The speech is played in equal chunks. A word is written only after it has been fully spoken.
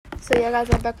So yeah guys,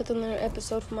 I'm back with another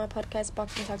episode for my podcast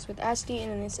Boxing Talks with Ashley, and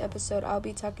in this episode I'll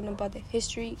be talking about the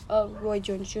history of Roy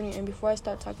Jones Jr. And before I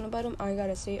start talking about him, I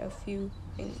gotta say a few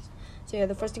things. So yeah,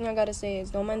 the first thing I gotta say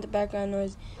is don't mind the background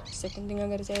noise. The second thing I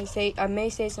gotta say is I may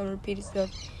say some repeated stuff.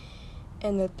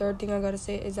 And the third thing I gotta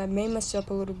say is I may mess up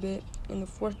a little bit. And the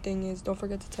fourth thing is don't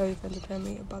forget to tell your friends and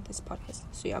family about this podcast.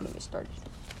 So yeah, I'm gonna get started.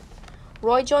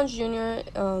 Roy Jones Jr.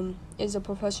 Is a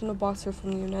professional boxer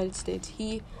from the United States.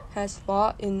 He has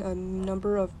fought in a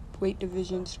number of weight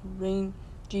divisions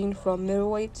ranging from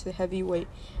middleweight to heavyweight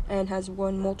and has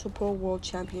won multiple world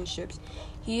championships.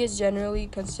 He is generally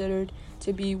considered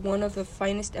to be one of the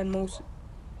finest and most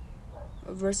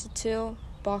versatile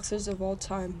boxers of all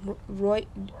time. Roy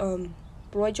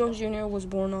Jones Jr. was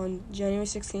born on January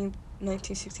 16,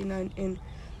 1969 in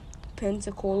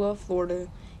Pensacola, Florida.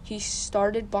 He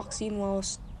started boxing while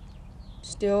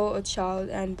still a child,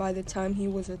 and by the time he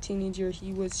was a teenager,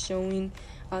 he was showing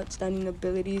outstanding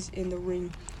abilities in the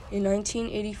ring. In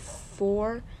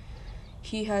 1984,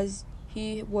 he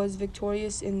was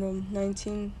victorious in the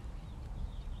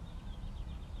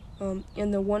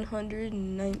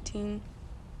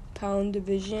 119-pound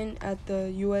division at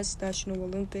the U.S. National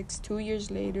Olympics. 2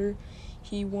 years later,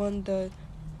 he won the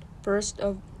first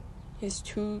of his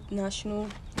two National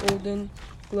Golden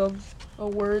Glove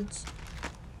Awards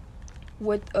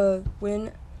with the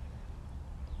win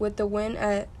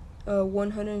at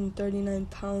 139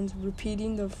 pounds,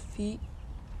 repeating the feat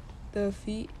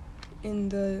in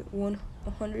the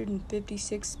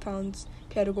 156 pounds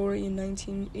category in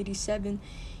 1987.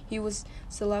 He was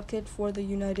selected for the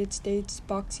United States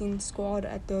boxing squad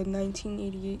at the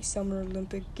 1988 Summer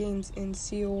Olympic Games in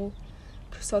Seoul,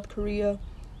 South Korea,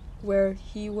 where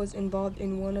he was involved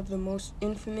in one of the most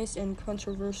infamous and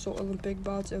controversial Olympic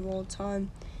bouts of all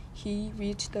time. He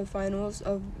reached the finals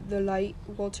of the light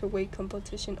welterweight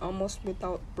competition almost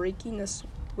without breaking a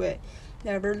sweat,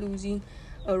 never losing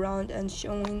a round and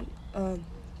showing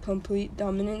complete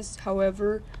dominance.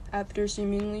 However, after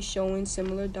seemingly showing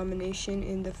similar domination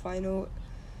in the final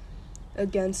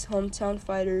against hometown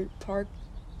fighter Park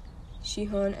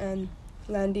Ji-hun and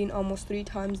landing almost 3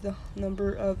 times the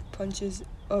number of punches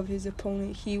of his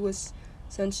opponent, he was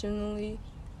essentially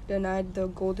denied the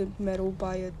gold medal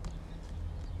by a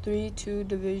 3-2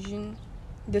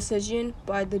 decision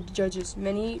by the judges.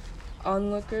 Many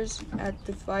onlookers at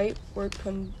the fight were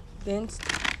convinced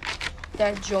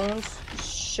that Jones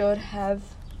should have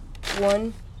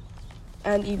won,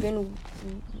 and even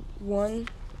one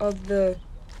of the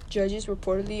judges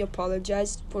reportedly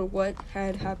apologized for what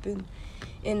had happened.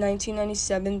 In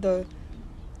 1997, the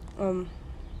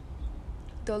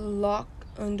LOC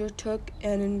undertook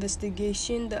an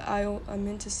investigation. The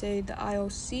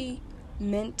IOC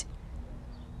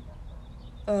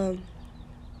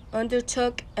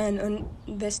undertook an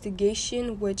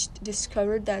investigation which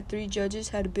discovered that 3 judges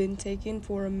had been taken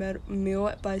for a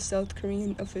meal by South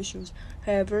Korean officials.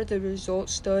 However, the result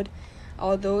stood.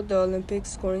 Although the Olympic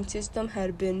scoring system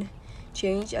had been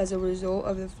changed as a result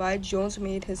of the fight, Jones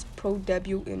made his pro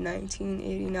debut in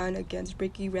 1989 against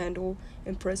Ricky Randall,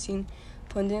 impressing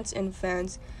pundits and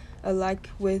fans alike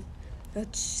with a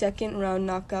second-round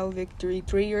knockout victory.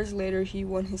 3 years later, he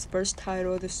won his first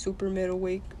title, the super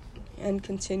middleweight, and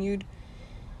Continental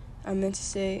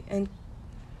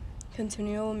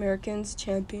Americans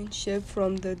Championship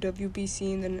from the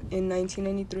WBC. In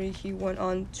 1993, he went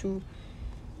on to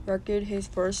record his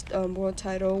first world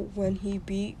title when he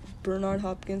beat Bernard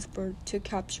Hopkins to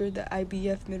capture the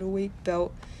IBF middleweight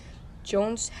belt.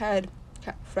 Jones had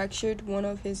fractured one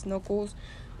of his knuckles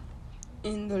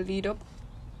in the lead-up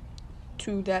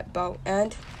to that bout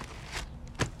and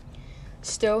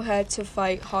still had to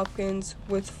fight Hopkins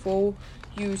with full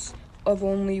use of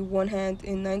only one hand.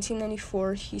 In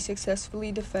 1994, he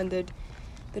successfully defended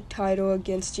the title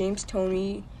against James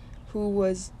Toney, who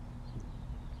was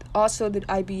also the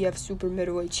IBF super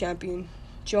middleweight champion.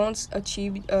 Jones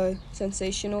achieved a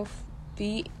sensational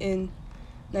feat in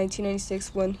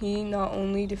 1996 when he not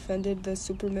only defended the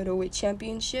super middleweight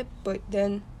championship, but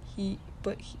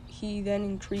he then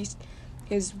increased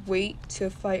his weight to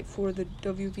fight for the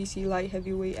WBC light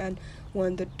heavyweight and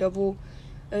won the double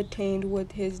attained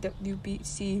with his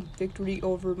WBC victory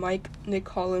over Nick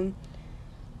Holland.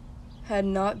 Had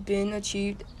not been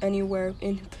achieved anywhere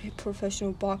in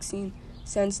professional boxing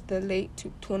since the late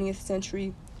 20th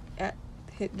century. At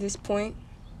this point,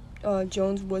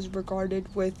 Jones was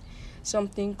regarded with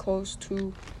something close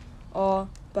to awe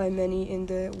by many in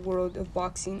the world of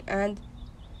boxing, and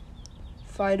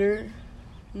fighter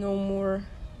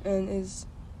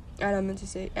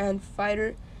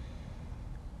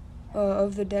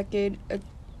of the decade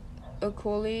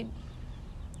accolade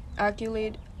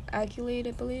accolade, I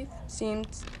believe, seemed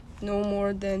no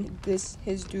more than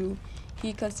his due.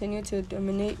 He continued to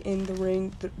dominate in the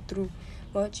ring through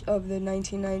much of the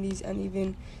 1990s and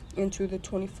even into the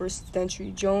 21st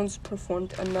century. Jones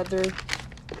performed another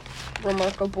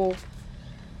remarkable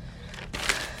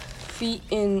feat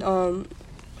in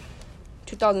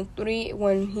 2003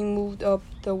 when he moved up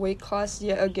the weight class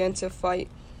yet again to fight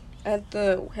at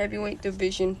the heavyweight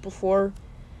division. Before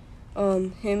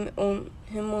him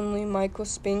only Michael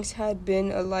Spinks had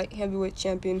been a light heavyweight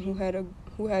champion who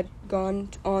had gone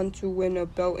on to win a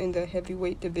belt in the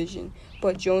heavyweight division,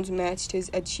 but Jones matched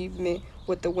his achievement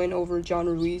with the win over John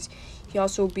Ruiz. He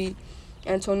also beat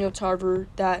Antonio Tarver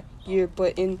that year,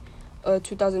 but in a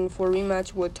 2004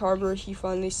 rematch with Tarver, he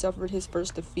finally suffered his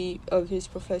first defeat of his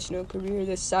professional career.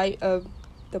 The sight of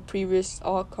the previous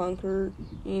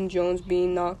all-conquering Jones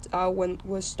being knocked out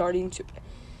was startling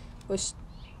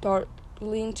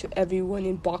to everyone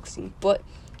in boxing, but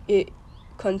it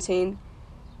contained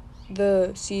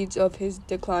the seeds of his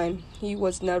decline. He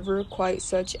was never quite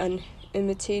such an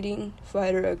imitating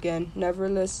fighter again.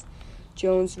 Nevertheless,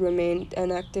 Jones remained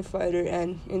an active fighter,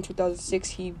 and in 2006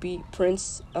 he beat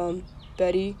Prince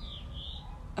Betty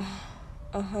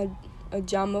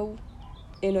Ajamo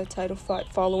in a title fight,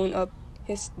 following up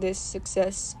this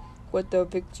success with the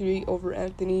victory over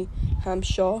Anthony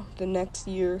Hamshaw the next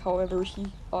year. However, he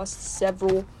lost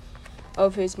several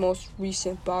of his most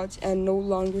recent bouts and no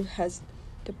longer has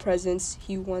the presence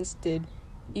he once did.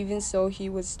 Even so, he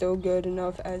was still good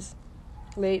enough as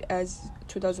late as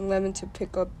 2011 to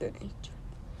pick up the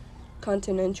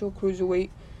Continental Cruiserweight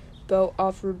belt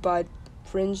offered by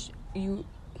Fringe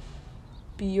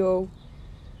UBO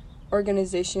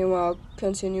organization. While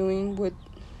continuing with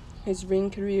his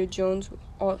ring career, Jones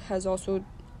has also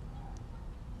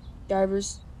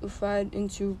diversified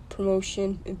into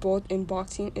promotion both in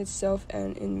boxing itself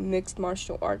and in mixed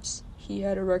martial arts. He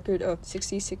had a record of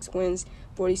 66 wins,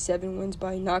 47 wins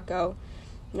by knockout,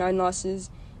 9 losses.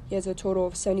 He has a total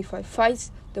of 75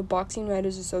 fights. The Boxing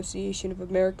Writers Association of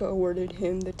America awarded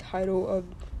him the title of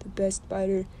the best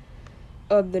fighter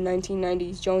of the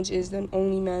 1990s. Jones is the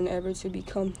only man ever to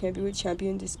become heavyweight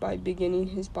champion despite beginning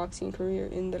his boxing career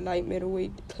in the light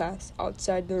middleweight class.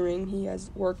 Outside the ring, he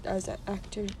has worked as an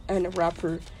actor and a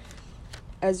rapper,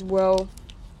 as well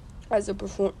as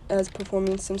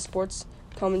performing some sports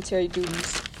commentary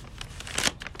duties.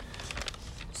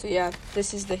 So yeah,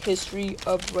 this is the history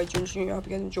of Roy Jones Jr. I hope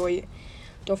you guys enjoy it.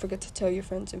 Don't forget to tell your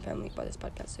friends and family about this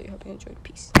podcast. So I hope you enjoyed.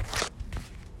 Peace.